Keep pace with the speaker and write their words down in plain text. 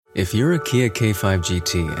If you're a Kia K5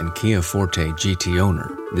 GT and Kia Forte GT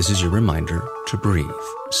owner, this is your reminder to breathe.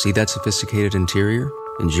 See that sophisticated interior?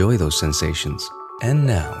 Enjoy those sensations. And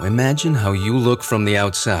now, imagine how you look from the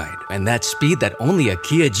outside and that speed that only a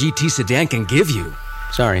Kia GT sedan can give you.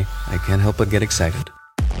 Sorry, I can't help but get excited.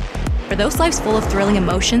 For those lives full of thrilling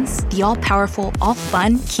emotions, the all-powerful,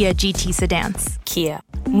 all-fun Kia GT sedans. Kia,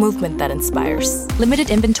 movement that inspires. Limited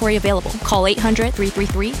inventory available. Call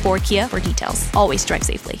 800-333-4KIA for details. Always drive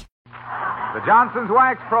safely. The Johnson's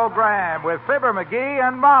Wax Program with Fibber, McGee,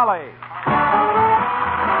 and Molly.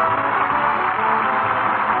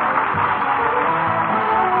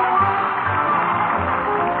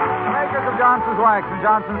 Makers of Johnson's Wax and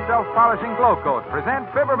Johnson's Self-Polishing Glow Coat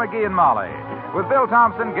present Fibber, McGee, and Molly with Bill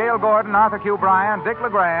Thompson, Gail Gordon, Arthur Q. Bryan, Dick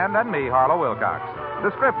LeGrand, and me, Harlow Wilcox. The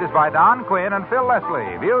script is by Don Quinn and Phil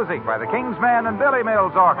Leslie. Music by the King's Men and Billy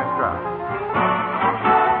Mills Orchestra.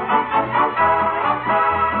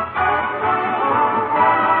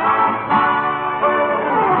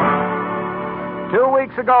 2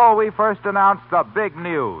 weeks ago, we first announced the big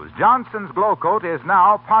news. Johnson's Glow Coat is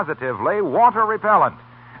now positively water repellent.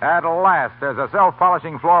 At last, there's a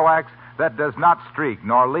self-polishing floor wax that does not streak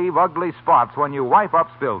nor leave ugly spots when you wipe up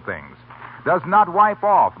spilled things, does not wipe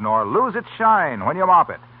off nor lose its shine when you mop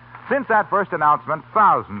it. Since that first announcement,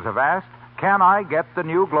 thousands have asked, can I get the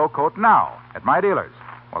new Glow Coat now at my dealers?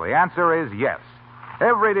 Well, the answer is yes.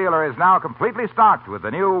 Every dealer is now completely stocked with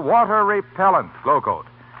the new water-repellent Glow Coat.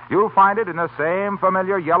 You'll find it in the same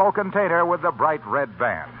familiar yellow container with the bright red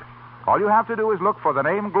band. All you have to do is look for the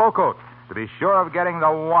name Glow Coat to be sure of getting the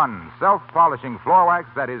one self-polishing floor wax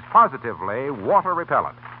that is positively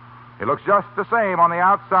water-repellent. It looks just the same on the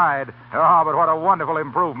outside. Oh, but what a wonderful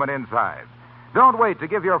improvement inside. Don't wait to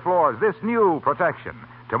give your floors this new protection.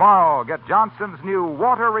 Tomorrow, get Johnson's new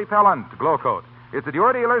water-repellent Glow Coat. It's at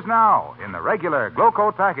your dealers now in the regular Glow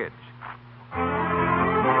Coat package.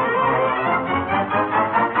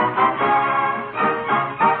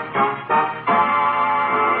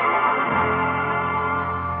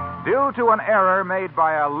 Due to an error made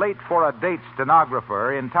by a late-for-a-date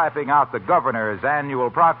stenographer in typing out the governor's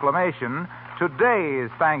annual proclamation, today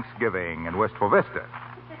is Thanksgiving in Wistful Vista.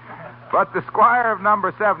 But the squire of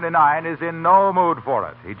number 79 is in no mood for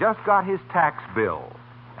it. He just got his tax bill,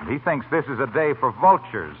 and he thinks this is a day for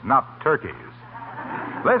vultures, not turkeys.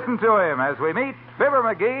 Listen to him as we meet Fibber,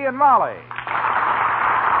 McGee, and Molly.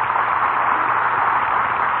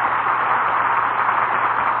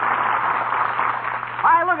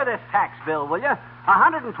 Why, look at this tax bill, will you?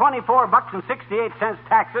 $124.68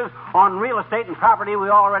 taxes on real estate and property we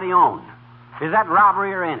already own. Is that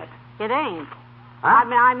robbery or ain't it? It ain't. Huh?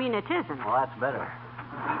 I mean, it isn't. Well, that's better.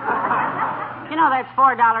 You know, that's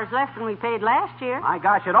 $4 less than we paid last year. My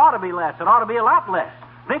gosh, it ought to be less. It ought to be a lot less.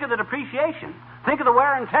 Think of the depreciation. Think of the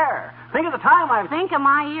wear and tear. Think of the time I've... Think of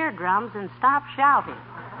my eardrums and stop shouting.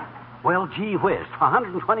 Well, gee whiz,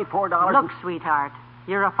 $124... Look, sweetheart,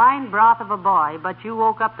 you're a fine broth of a boy, but you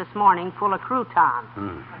woke up this morning full of croutons.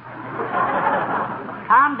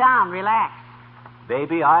 Calm down, relax.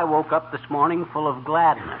 Baby, I woke up this morning full of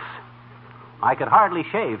gladness. I could hardly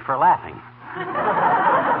shave for laughing.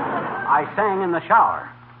 I sang in the shower.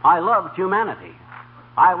 I loved humanity.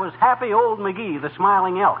 I was happy old McGee, the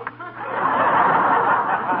smiling elk.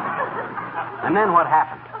 And then what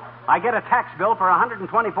happened? I get a tax bill for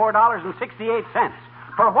 $124.68.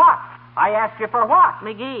 For what? I ask you, for what?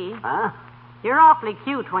 McGee. Huh? You're awfully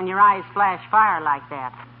cute when your eyes flash fire like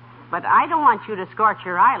that. But I don't want you to scorch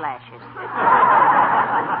your eyelashes.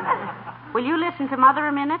 Will you listen to Mother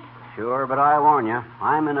a minute? Sure, but I warn you,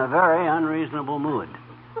 I'm in a very unreasonable mood.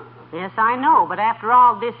 Yes, I know, but after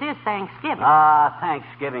all, this is Thanksgiving.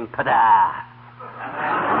 Thanksgiving, pada.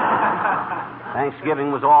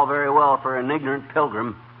 Thanksgiving was all very well for an ignorant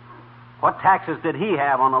pilgrim. What taxes did he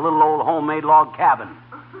have on a little old homemade log cabin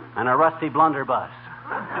and a rusty blunderbuss?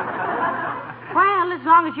 Well, as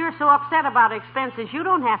long as you're so upset about expenses, you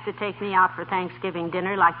don't have to take me out for Thanksgiving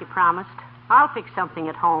dinner like you promised. I'll fix something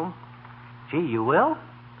at home. Gee, you will?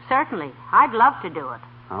 Certainly. I'd love to do it.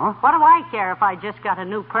 Huh? What do I care if I just got a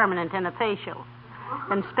new permanent and a facial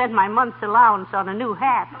and spent my month's allowance on a new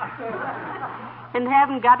hat and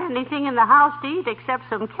haven't got anything in the house to eat except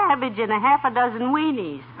some cabbage and a half a dozen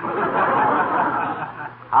weenies?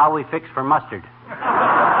 How we fix for mustard?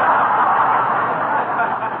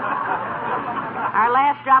 Our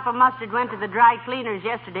last drop of mustard went to the dry cleaners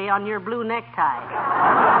yesterday on your blue necktie.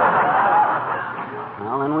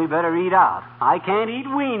 Well, then we better eat out. I can't eat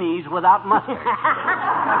weenies without mustard.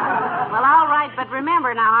 Well, all right, but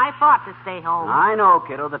remember now, I fought to stay home. I know,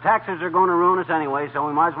 kiddo. The taxes are going to ruin us anyway, so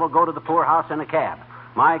we might as well go to the poorhouse in a cab.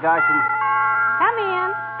 My gosh. Come in.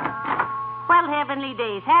 Well, heavenly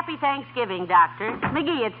days. Happy Thanksgiving, Doctor.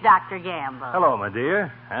 McGee, it's Dr. Gamble. Hello, my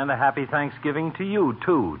dear. And a happy Thanksgiving to you,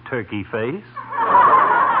 too, turkey face.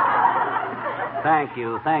 Thank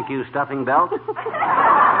you, stuffing belt.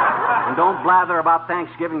 And don't blather about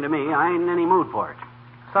Thanksgiving to me. I ain't in any mood for it.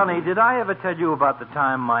 Sonny, did I ever tell you about the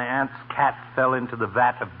time my aunt's cat fell into the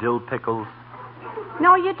vat of dill pickles?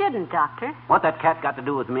 No, you didn't, Doctor. What that cat got to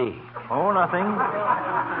do with me? Oh, nothing.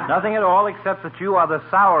 Nothing at all, except that you are the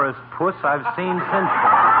sourest puss I've seen since then.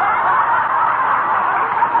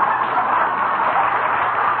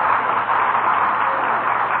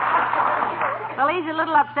 Well, he's a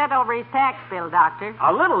little upset over his tax bill, Doctor.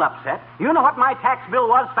 A little upset. You know what my tax bill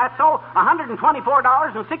was, Fatso?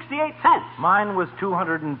 $124.68. Mine was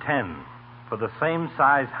 $210 for the same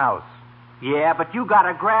size house. Yeah, but you got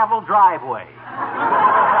a gravel driveway.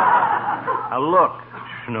 Now, look,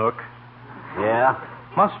 Schnook. Yeah?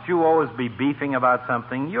 Must you always be beefing about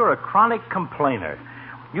something? You're a chronic complainer.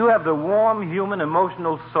 You have the warm, human,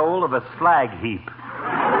 emotional soul of a slag heap.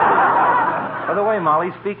 By the way,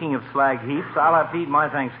 Molly, speaking of slag heaps, I'll have to eat my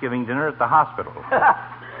Thanksgiving dinner at the hospital.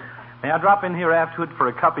 May I drop in here afterward for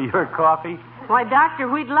a cup of your coffee? Why, Doctor,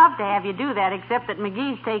 we'd love to have you do that, except that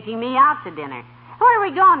McGee's taking me out to dinner. Where are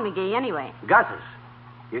we going, McGee, anyway? Gus's.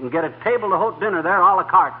 You can get a table-d'hôte dinner there a la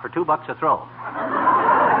carte for $2 a throw.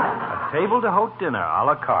 A table-d'hôte dinner a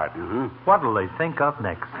la carte. Mm-hmm. What'll they think of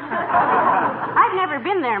next? I've never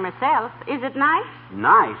been there myself. Is it nice?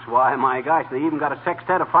 Nice? Why, my gosh, they even got a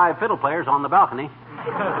sextet of 5 fiddle players on the balcony.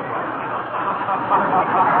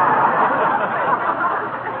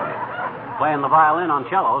 Playing the violin on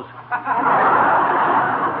cellos.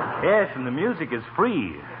 Yes, and the music is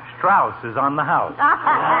free. Strauss is on the house.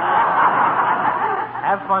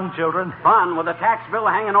 Have fun, children. Fun with a tax bill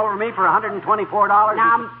hanging over me for $124.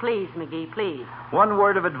 Now, please, McGee, please. One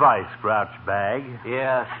word of advice, Grouch Bag.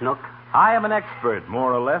 Yeah, Snook. I am an expert,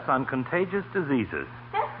 more or less, on contagious diseases.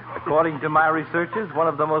 According to my researches, one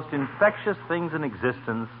of the most infectious things in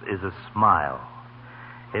existence is a smile.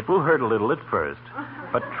 It will hurt a little at first,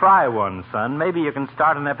 but try one, son. Maybe you can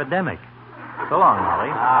start an epidemic. So long,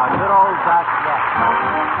 Molly. Good old Doc.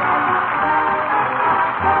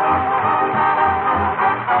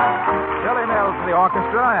 Billy Mills to the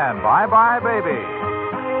orchestra and Bye Bye Baby.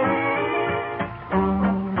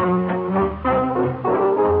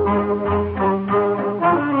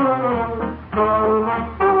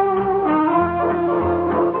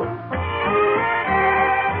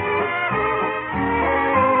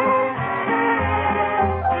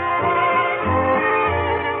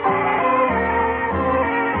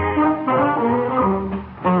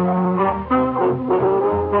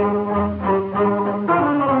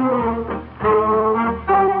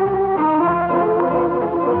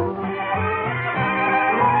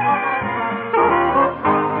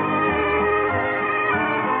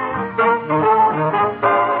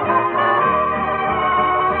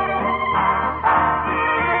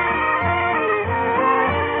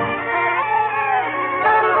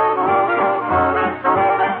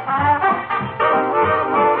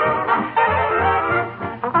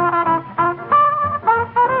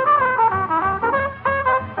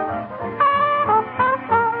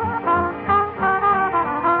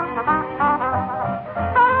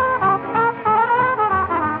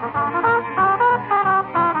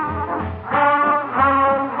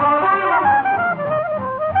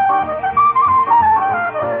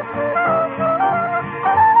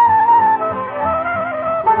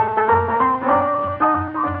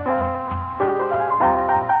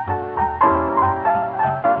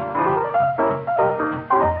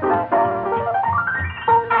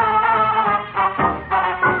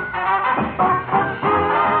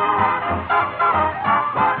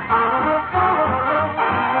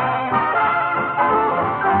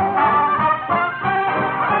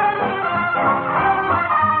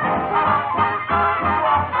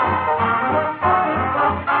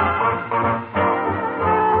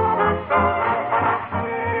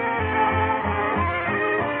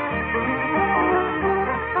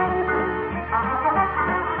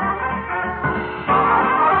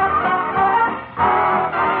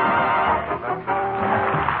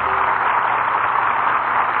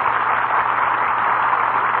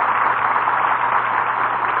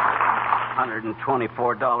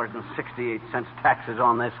 $124.68 taxes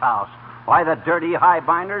on this house. Why, the dirty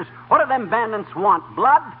highbinders? What do them bandits want?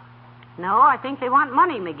 Blood? No, I think they want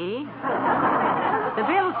money, McGee. The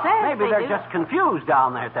bill says Maybe they they're do. just confused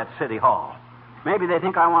down there at that city hall. Maybe they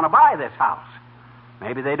think I want to buy this house.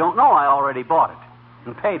 Maybe they don't know I already bought it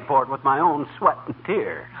and paid for it with my own sweat and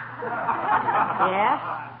tears. Yes?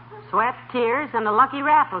 Sweat, tears, and a lucky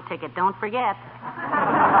raffle ticket, don't forget.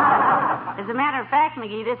 As a matter of fact,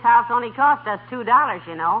 McGee, this house only cost us $2,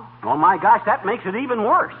 you know. Oh, my gosh, that makes it even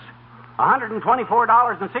worse.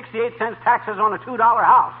 $124.68 taxes on a $2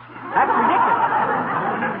 house. That's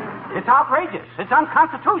ridiculous. It's outrageous. It's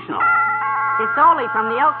unconstitutional. It's Ole from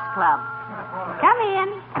the Elks Club. Come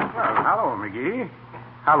in. Well, hello, McGee.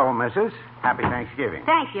 Hello, Mrs. Happy Thanksgiving.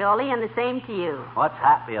 Thank you, Ole, and the same to you. What's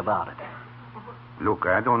happy about it? Look,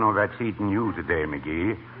 I don't know what's eating you today,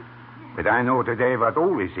 McGee, but I know today what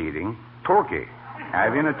Ole's eating. Turkey. I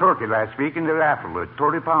won a turkey last week in the raffle, a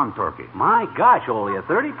 30-pound turkey. My gosh, Ole, a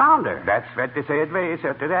 30-pounder. That's what they say it weighs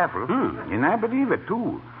at the raffle. And I believe it,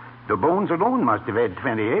 too. The bones alone must have weighed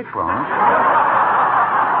 28 pounds.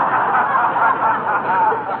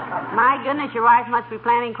 My goodness, your wife must be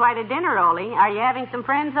planning quite a dinner, Ole. Are you having some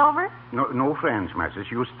friends over? No friends, Mrs.,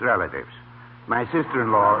 just relatives. My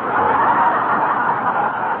sister-in-law...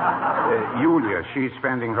 Julia, she's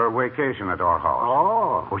spending her vacation at our house.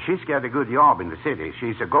 Oh. Well, she's got a good job in the city.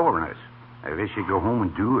 She's a governess. I wish she'd go home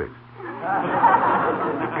and do it.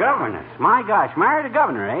 A governess? My gosh, married a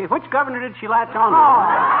governor, eh? Which governor did she latch on to? Oh.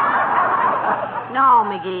 No,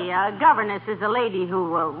 McGee. A governess is a lady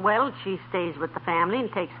who, she stays with the family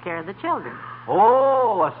and takes care of the children.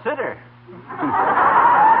 Oh, a sitter.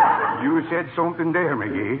 You said something there,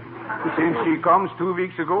 McGee. Since she comes 2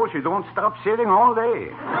 weeks ago, she don't stop sitting all day.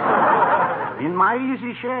 In my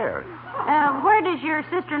easy chair. Where does your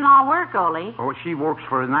sister-in-law work, Ole? Oh, she works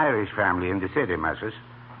for an Irish family in the city, Mrs.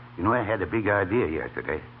 You know, I had a big idea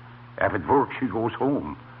yesterday. After work, she goes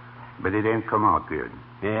home. But it ain't come out good.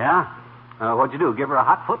 Yeah? What'd you do, give her a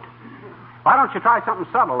hot foot? Why don't you try something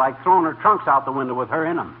subtle, like throwing her trunks out the window with her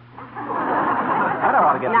in them? That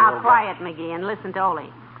ought to get Now, quiet, McGee, and listen to Ole.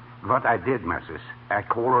 What I did, Mrs., I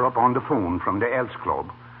called her up on the phone from the Elks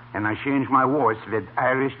Club, and I changed my voice with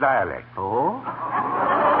Irish dialect. Oh?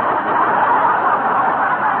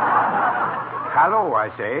 Hello,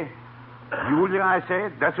 I say. Julia, I say,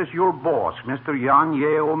 this is your boss, Mr. Jan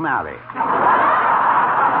Ye O'Malley.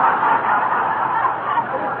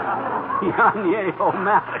 Jan Ye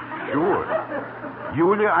O'Malley. Sure.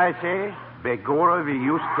 Julia, I say, begorra, we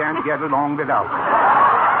just can't get along without you.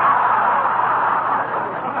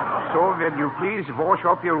 So will you please wash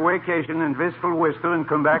up your vacation in Wistful Whistle and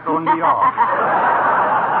come back on the yard?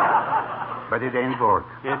 But it ain't work.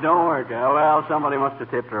 It don't work. Well, somebody must have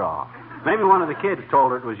tipped her off. Maybe one of the kids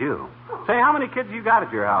told her it was you. Say, how many kids you got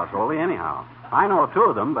at your house, Ole, anyhow? I know 2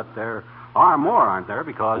 of them, but there are more, aren't there?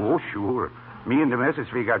 Because... Oh, sure. Me and the missus,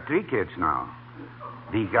 we got 3 kids now.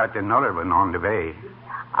 We got another one on the way.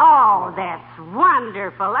 Oh, that's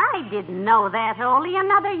wonderful. I didn't know that, Ole.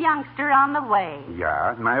 Another youngster on the way.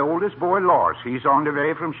 Yeah, my oldest boy, Lars, he's on the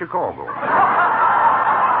way from Chicago.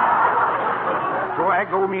 So I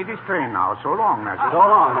go meet his train now. So long, Master. So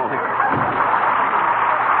long, Ole.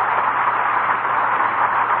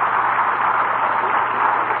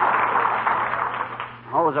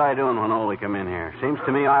 What was I doing when Ole come in here? Seems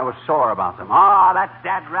to me I was sore about them. That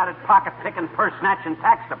dad-ratted pocket-picking, purse-snatching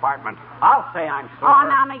tax department. I'll say I'm sore. Oh,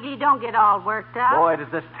 now, McGee, don't get all worked up. Boy,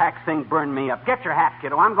 does this tax thing burn me up. Get your hat,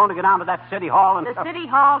 kiddo. I'm going to go down to that city hall and... The city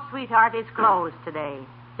hall, sweetheart, is closed today.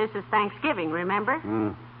 This is Thanksgiving, remember?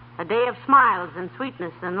 A day of smiles and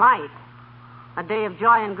sweetness and light. A day of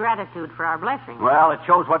joy and gratitude for our blessings. Well, it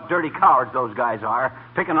shows what dirty cowards those guys are.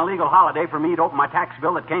 Picking a legal holiday for me to open my tax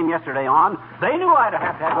bill that came yesterday on. They knew I'd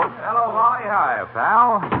have to have those... Hello, Molly. Hi,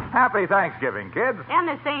 pal. Happy Thanksgiving, kids. And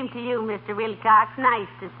the same to you, Mr. Wilcox. Nice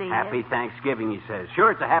to see you. Happy Thanksgiving, he says.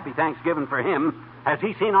 Sure, it's a happy Thanksgiving for him. Has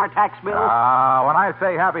he seen our tax bill? When I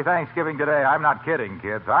say happy Thanksgiving today, I'm not kidding,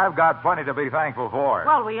 kids. I've got plenty to be thankful for.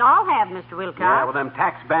 Well, we all have, Mr. Wilcox. Yeah, well, them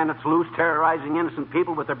tax bandits loose, terrorizing innocent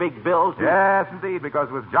people with their big bills. Yes, indeed,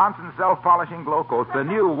 because with Johnson's self-polishing glow coat, the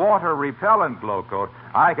new water-repellent glow coat,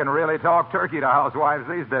 I can really talk turkey to housewives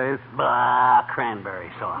these days. Bah,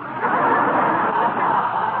 cranberry sauce.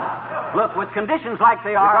 Look, with conditions like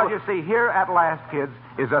they are... Because, you see, here at last, kids,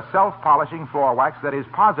 is a self-polishing floor wax that is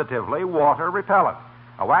positively water-repellent.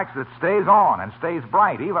 A wax that stays on and stays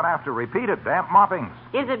bright even after repeated damp moppings.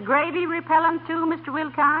 Is it gravy repellent, too, Mr.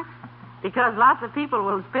 Wilcox? Because lots of people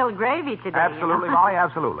will spill gravy today. Absolutely, Molly,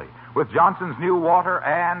 absolutely. With Johnson's new water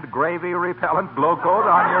and gravy-repellent glow coat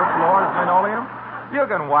on your floor's linoleum, you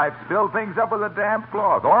can wipe spilled things up with a damp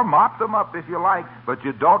cloth, or mop them up if you like, but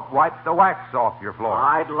you don't wipe the wax off your floor.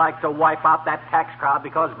 I'd like to wipe out that tax crowd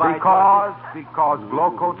because glow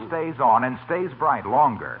coat stays on and stays bright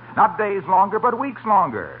longer. Not days longer, but weeks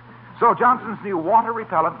longer. So Johnson's new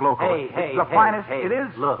water-repellent glow coat. It's the finest. It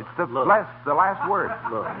is. Look, it's the last word.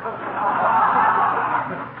 Look.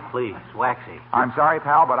 Please, Waxy. I'm sorry,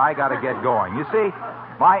 pal, but I got to get going. You see,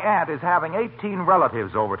 my aunt is having 18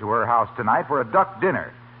 relatives over to her house tonight for a duck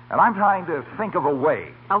dinner. And I'm trying to think of a way.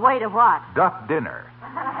 A way to what? Duck dinner.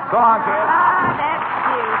 So long, kid. Ah, that's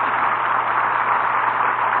cute.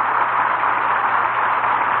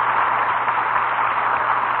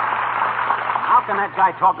 How can that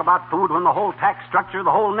guy talk about food when the whole tax structure,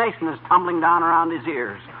 the whole nation is tumbling down around his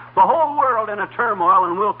ears? The whole world in a turmoil,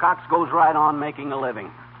 and Wilcox goes right on making a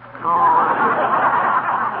living.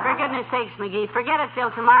 For goodness sakes, McGee, forget it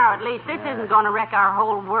till tomorrow at least. This isn't going to wreck our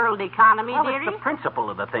whole world economy, Well, dearie. it's the principle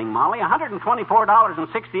of the thing, Molly.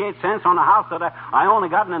 $124.68 on a house that I only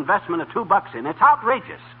got an investment of $2 in. It's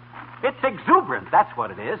outrageous. It's exuberant, that's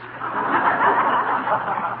what it is.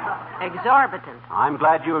 Exorbitant. I'm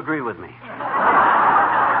glad you agree with me.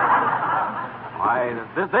 Why,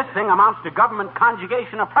 this thing amounts to government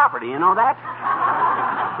conjugation of property, you know that?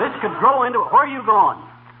 This could grow into... Where are you going?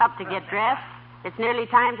 Up to get dressed. It's nearly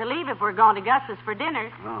time to leave if we're going to Gus's for dinner.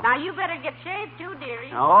 Oh. Now, you better get shaved, too,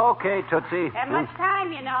 dearie. Okay, Tootsie. That much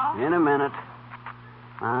time, you know. In a minute.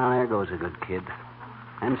 Ah, there goes a good kid.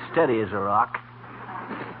 And steady as a rock.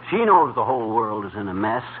 She knows the whole world is in a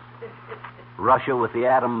mess. Russia with the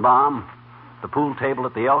atom bomb. The pool table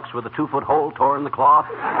at the Elks with a 2-foot hole tore in the cloth.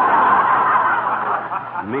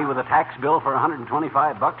 And me with a tax bill for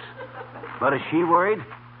 $125. But is she worried?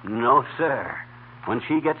 No, sir. When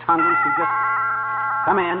she gets hungry, she just...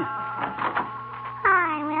 Come in.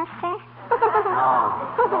 Hi, mister.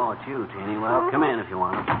 Oh, it's you, Teeny. Well, come in if you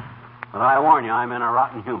want. But I warn you, I'm in a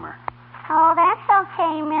rotten humor. Oh, that's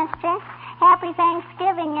okay, mister. Happy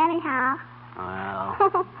Thanksgiving, anyhow. Well,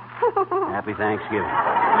 happy Thanksgiving.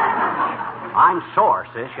 I'm sore,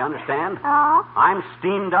 sis, you understand? Oh? I'm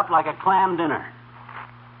steamed up like a clam dinner.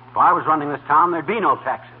 If I was running this town, there'd be no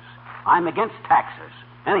taxes. I'm against taxes.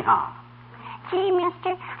 Anyhow. Gee,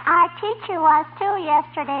 mister, our teacher was, too,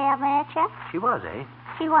 yesterday, I betcha. She was, eh?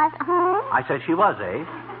 She was, I said she was, eh?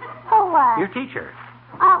 Who was? Your teacher.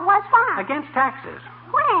 Was what? Against taxes.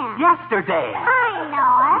 When? Yesterday. I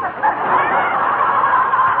know it.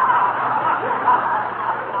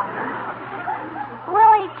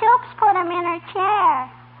 Willie Toops put him in her chair.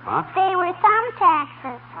 Huh? They were thumb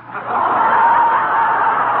taxes.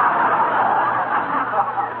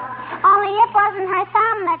 Only it wasn't her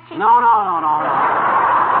thumb that she... No.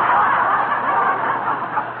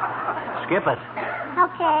 Skip it.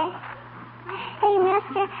 Okay. Hey,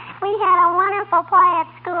 mister, we had a wonderful play at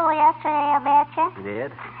school yesterday, I betcha. You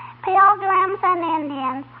did? Pilgrims and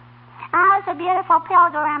Indians. I was a beautiful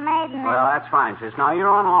pilgrim maiden. Well, that's fine, sis. Now you're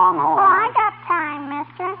on along home. Oh, I got time,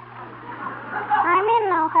 mister. I'm in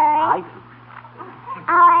no hurry.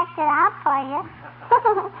 I'll act it out for you.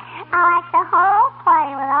 I'll act the whole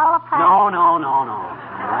play with all the parts. No.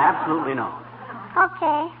 Absolutely no.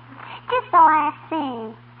 Okay. Just the last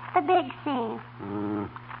scene. The big scene.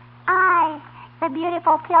 I, the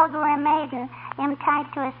beautiful pilgrim maiden, am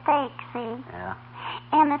tied to a stake, see? Yeah.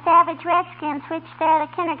 And the savage redskins, which stare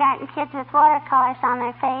the kindergarten kids with watercolors on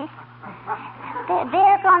their face,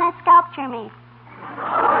 they're going to sculpture me.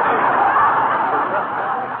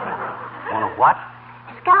 Want to what?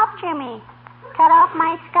 Sculpture me. Cut off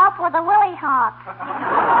my scalp with a willy hawk.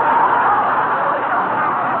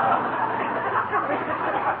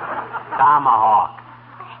 Tomahawk.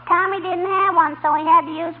 Tommy didn't have one, so he had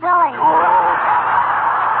to use Willie.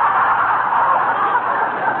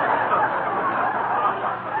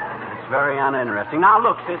 It's very uninteresting. Now,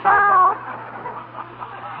 look, sis.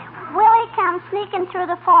 Willie comes sneaking through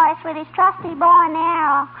the forest with his trusty bow and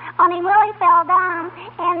arrow. Only Willie fell down,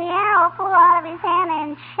 and the arrow flew out of his hand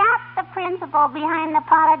and shot the principal behind the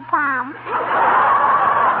potted palm.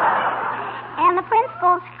 And the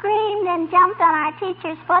principal screamed and jumped on our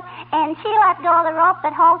teacher's foot, and she let go of the rope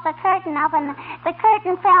that holds the curtain up, and the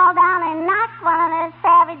curtain fell down and knocked one of the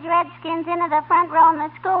savage redskins into the front row in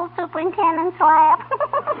the school superintendent's lap.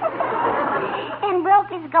 And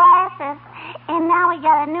broke his glasses. And now we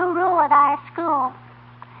got a new rule at our school.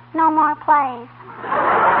 No more plays. So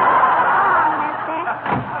long, mister.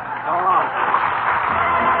 So long.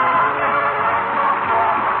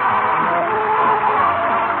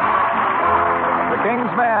 The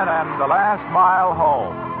King's Men and the Last Mile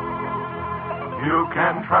Home. You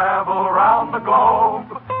can travel around the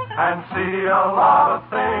globe and see a lot of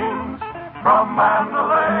things, from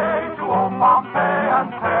Mandalay to old Pompeii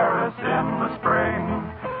and Paris in the spring.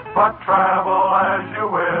 But travel as you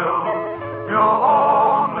will, you'll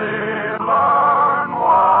only learn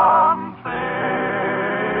one thing.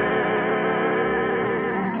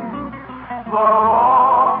 The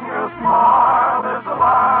longest mile is the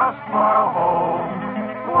last mile home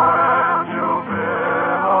when you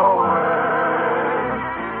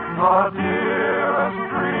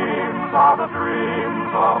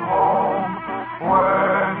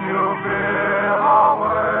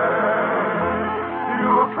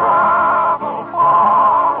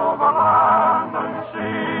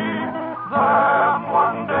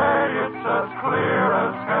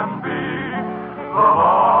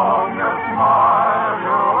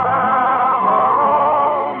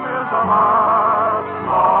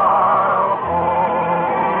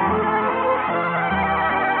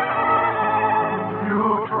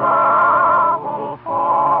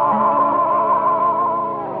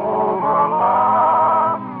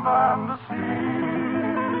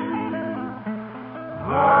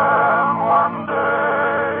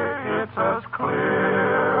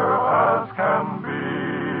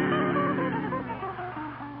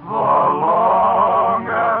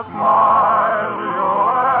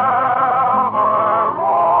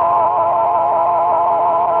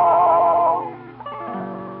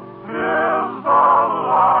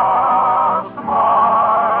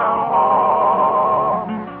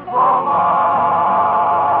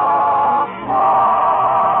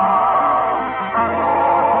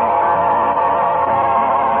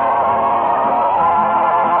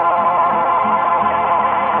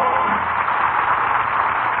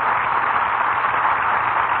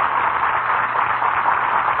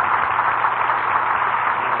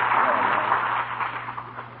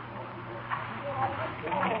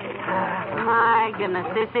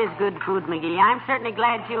This is good food, McGee. I'm certainly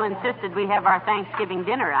glad you insisted we have our Thanksgiving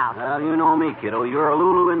dinner out. Well, you know me, kiddo. You're a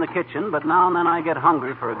Lulu in the kitchen, but now and then I get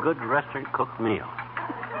hungry for a good restaurant-cooked meal.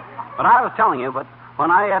 But I was telling you, but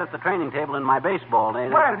when I ate at the training table in my baseball days...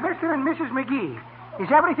 Well, Mr. and Mrs. McGee, is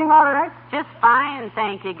everything all right? Just fine,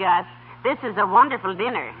 thank you, Gus. This is a wonderful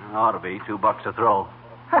dinner. Ought to be. $2 a throw.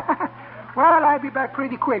 Well, I'll be back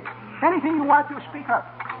pretty quick. Anything you want to speak up.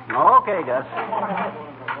 Okay, Gus.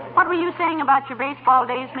 What were you saying about your baseball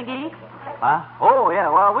days, McGee? Huh? Oh, yeah.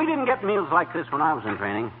 Well, we didn't get meals like this when I was in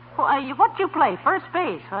training. Well, what'd you play? First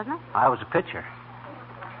base, wasn't it? I was a pitcher.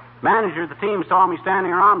 Manager of the team saw me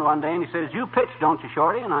standing around one day, and he says, "You pitch, don't you,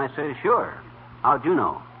 Shorty?" And I said, "Sure." "How'd you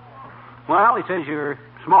know?" "Well," he says, "you're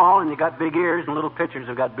small and you got big ears, and little pitchers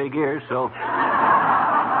have got big ears, so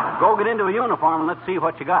go get into a uniform and let's see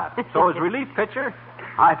what you got." So as relief pitcher,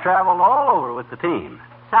 I traveled all over with the team.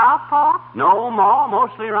 Southpaw? No, Ma,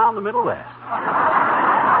 mostly around the Middle West.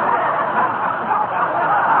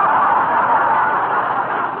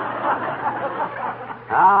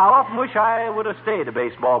 I often wish I would have stayed a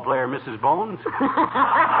baseball player, Mrs. Bones.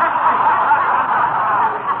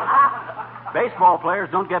 Baseball players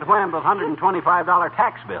don't get whammed with $125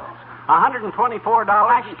 tax bills. $124.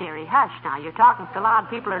 Hush, dearie, hush now. You're talking so loud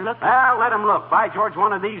people are looking. Well, let them look. By George,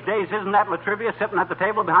 one of these days, isn't that Latrivia sitting at the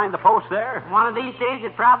table behind the post there? One of these days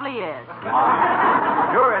it probably is.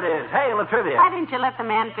 Sure it is. Hey, Latrivia. Why didn't you let the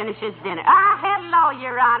man finish his dinner? Hello,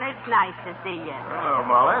 Your Honor. It's nice to see you. Hello,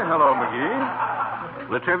 Molly. Hello, McGee.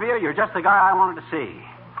 Latrivia, you're just the guy I wanted to see.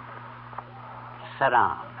 Sit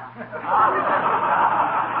down.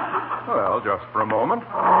 Well, just for a moment.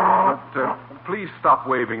 But please stop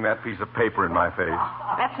waving that piece of paper in my face.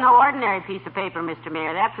 That's no ordinary piece of paper, Mr.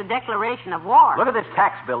 Mayor. That's a declaration of war. Look at this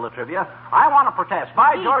tax bill, Latrivia. I want to protest.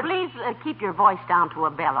 By George... Please keep your voice down to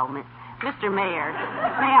a bellow, Mr. Mayor.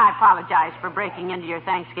 May I apologize for breaking into your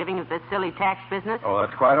Thanksgiving with this silly tax business? Oh,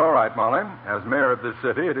 that's quite all right, Molly. As mayor of this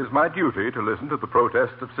city, it is my duty to listen to the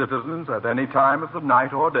protests of citizens at any time of the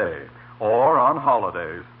night or day, or on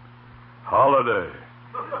holidays. Holiday.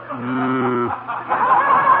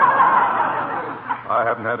 I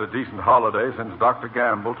haven't had a decent holiday since Dr.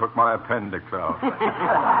 Gamble took my appendix out.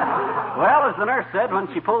 Well, as the nurse said when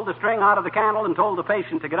she pulled the string out of the candle and told the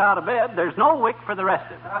patient to get out of bed, there's no wick for the rest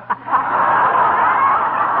of it.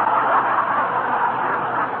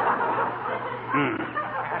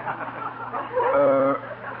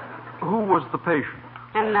 Who was the patient?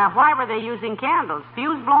 And why were they using candles?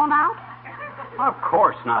 Fuse blown out? Of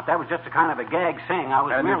course not. That was just a kind of a gag saying. I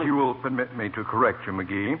was And merely... if you will permit me to correct you,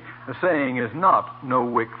 McGee, the saying is not no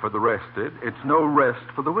wick for the rested, it's no rest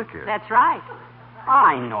for the wicked. That's right.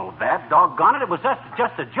 I know that. Doggone it. It was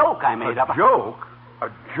just a joke I made up. A joke? A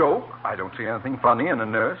joke? I don't see anything funny in a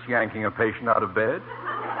nurse yanking a patient out of bed.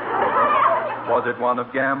 Was it one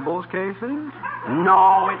of Gamble's cases?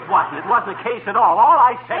 No, it wasn't. It wasn't a case at all. All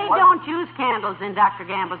I said They was... don't use candles in Dr.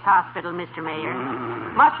 Gamble's hospital, Mr. Mayor.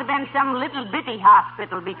 Must have been some little bitty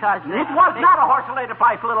hospital because... It was not a horse-related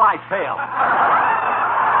price little ice pail.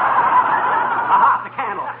 Aha, the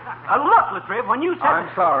candle. Look, Latriv, when you said... I'm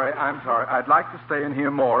sorry. I'd like to stay and hear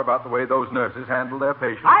more about the way those nurses handle their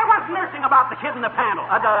patients. I wasn't nursing about the kid in the panel.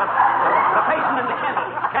 The patient in the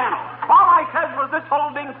candle. All I said was this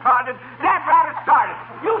whole thing started. That rabbit started.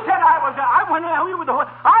 You said I was... I went out with the...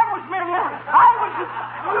 I was merely... I was...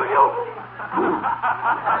 You...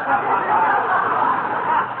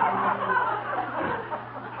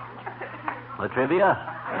 Latrivia?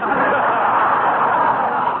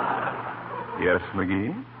 Yes,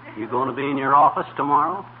 McGee? You going to be in your office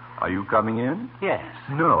tomorrow? Are you coming in? Yes.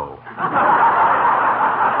 No.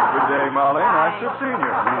 Good day, Molly. Nice to have seen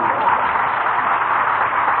you.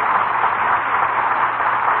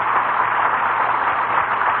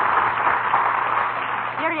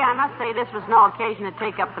 Dearie, I must say this was no occasion to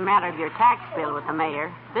take up the matter of your tax bill with the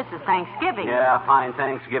mayor. This is Thanksgiving. Yeah, fine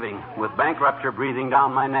Thanksgiving. With bankruptcy breathing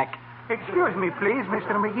down my neck. Excuse me, please,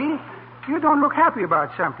 Mr. McGee. You don't look happy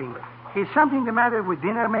about something. Is something the matter with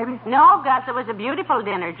dinner, maybe? No, Gus, it was a beautiful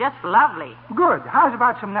dinner. Just lovely. Good. How's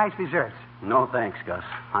about some nice desserts? No thanks, Gus.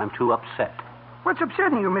 I'm too upset. What's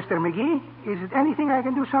upsetting you, Mr. McGee? Is it anything I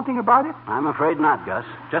can do something about it? I'm afraid not, Gus.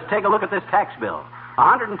 Just take a look at this tax bill.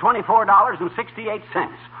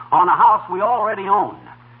 $124.68 on a house we already own.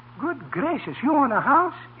 Good gracious, you own a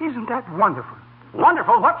house? Isn't that wonderful?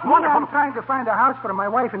 Wonderful? What's wonderful? I'm trying to find a house for my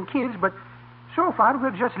wife and kids, but so far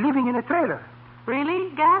we're just living in a trailer. Really,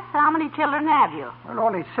 Gus? How many children have you? Well,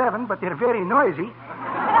 only 7, but they're very noisy.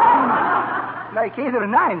 Like 8 or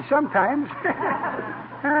 9 sometimes.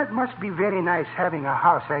 It must be very nice having a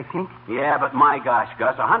house, I think. Yeah, but my gosh,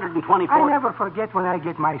 Gus, $124... I never forget when I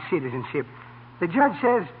get my citizenship. The judge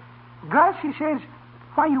says, Gus, he says,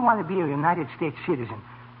 why you want to be a United States citizen?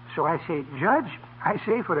 So I say, Judge, I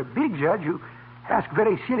say, for a big judge who asks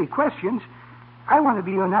very silly questions, I want to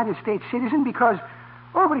be a United States citizen because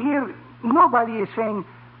over here, nobody is saying,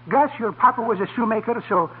 Gus, your papa was a shoemaker,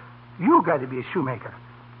 so you got to be a shoemaker.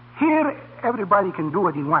 Here, everybody can do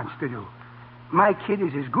what he wants to do. My kid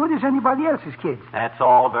is as good as anybody else's kids. That's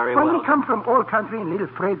all very well. When we come from old country in a little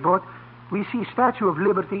freight boat, we see Statue of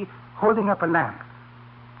Liberty holding up a lamp.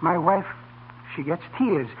 My wife, she gets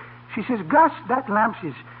tears. She says, Gus, that lamp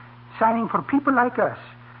is signing for people like us.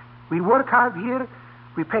 We work hard here.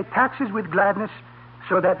 We pay taxes with gladness,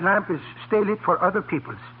 so that lamp is stay lit for other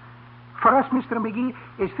peoples. For us, Mr. McGee,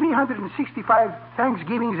 it's 365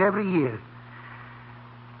 Thanksgivings every year.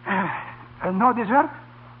 No dessert?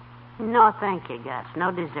 No, thank you, Gus.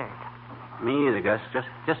 No dessert. Me either, Gus.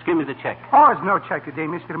 Just give me the check. Oh, it's no check today,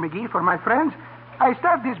 Mr. McGee. For my friends, I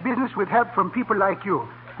start this business with help from people like you.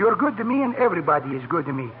 You're good to me, and everybody is good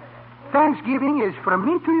to me. Thanksgiving is from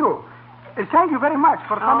me to you. Thank you very much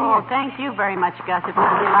for coming in. Oh, thank you very much, Gus. It was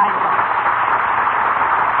delightful.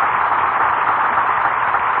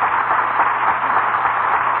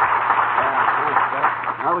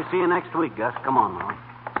 Well, we'll see you next week, Gus. Come on, Molly.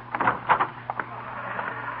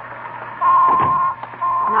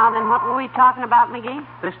 Now then, what were we talking about, McGee?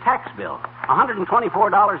 This tax bill,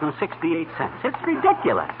 $124.68. It's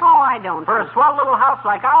ridiculous. Oh, I don't. For a swell little house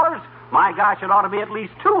like ours, my gosh, it ought to be at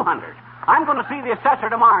least $200. I'm going to see the assessor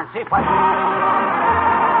tomorrow and see if I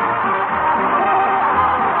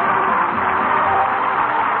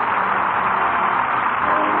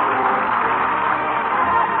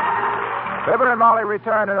can... Fibber and Molly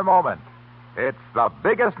return in a moment. It's the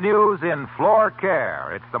biggest news in floor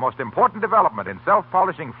care. It's the most important development in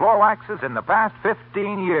self-polishing floor waxes in the past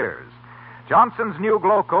 15 years. Johnson's new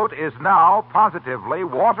Glow Coat is now positively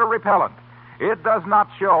water repellent. It does not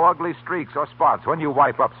show ugly streaks or spots when you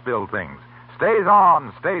wipe up spilled things. Stays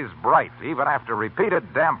on, stays bright, even after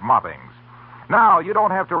repeated damp moppings. Now you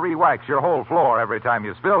don't have to re-wax your whole floor every time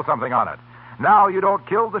you spill something on it. Now you don't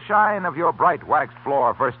kill the shine of your bright waxed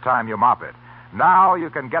floor first time you mop it. Now you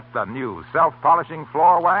can get the new self-polishing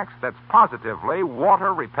floor wax that's positively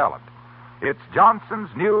water repellent. It's Johnson's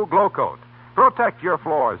new Glow Coat. Protect your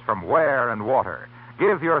floors from wear and water.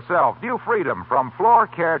 Give yourself new freedom from floor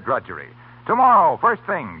care drudgery. Tomorrow, first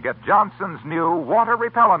thing, get Johnson's new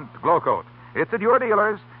water-repellent Glow Coat. It's at your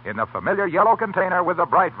dealers in the familiar yellow container with the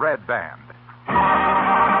bright red band.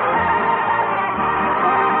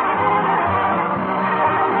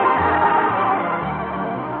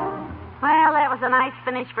 Well, that was a nice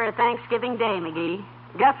finish for a Thanksgiving day, McGee.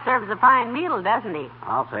 Gus serves a fine meal, doesn't he?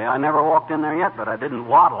 I'll say I never walked in there yet, but I didn't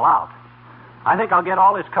waddle out. I think I'll get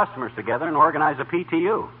all his customers together and organize a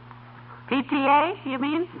PTU. PTA, you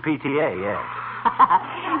mean? PTA, yes.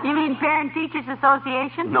 You mean Parent Teachers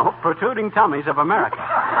Association? No, Protruding Tummies of America.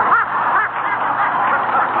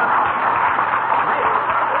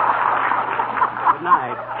 Good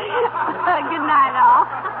night. Good night, all.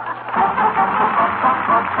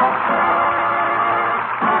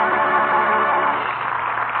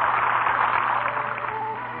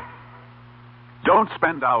 Don't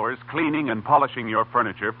spend hours cleaning and polishing your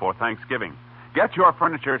furniture for Thanksgiving. Get your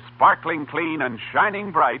furniture sparkling clean and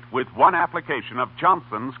shining bright with one application of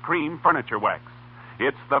Johnson's Cream Furniture Wax.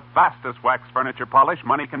 It's the fastest wax furniture polish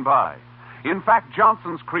money can buy. In fact,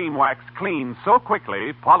 Johnson's Cream Wax cleans so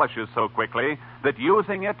quickly, polishes so quickly, that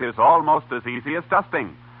using it is almost as easy as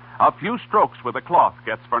dusting. A few strokes with a cloth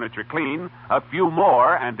gets furniture clean, a few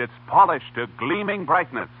more, and it's polished to gleaming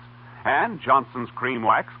brightness. And Johnson's Cream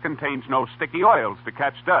Wax contains no sticky oils to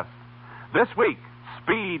catch dust. This week,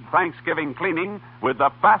 speed Thanksgiving cleaning with the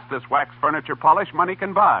fastest wax furniture polish money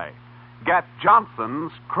can buy. Get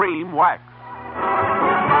Johnson's Cream Wax.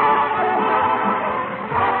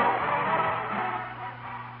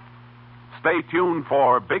 Stay tuned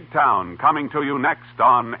for Big Town, coming to you next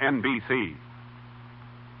on NBC.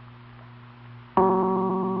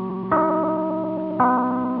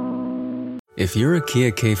 If you're a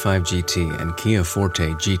Kia K5 GT and Kia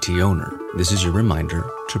Forte GT owner, this is your reminder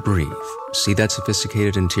to breathe. See that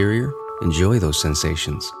sophisticated interior? Enjoy those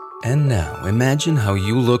sensations. And now, imagine how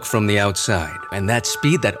you look from the outside and that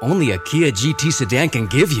speed that only a Kia GT sedan can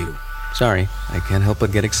give you. Sorry, I can't help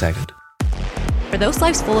but get excited. For those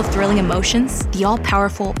lives full of thrilling emotions, the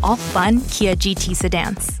all-powerful, all-fun Kia GT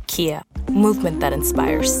sedans. Kia, movement that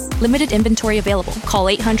inspires. Limited inventory available. Call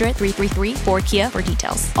 800-333-4KIA for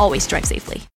details. Always drive safely.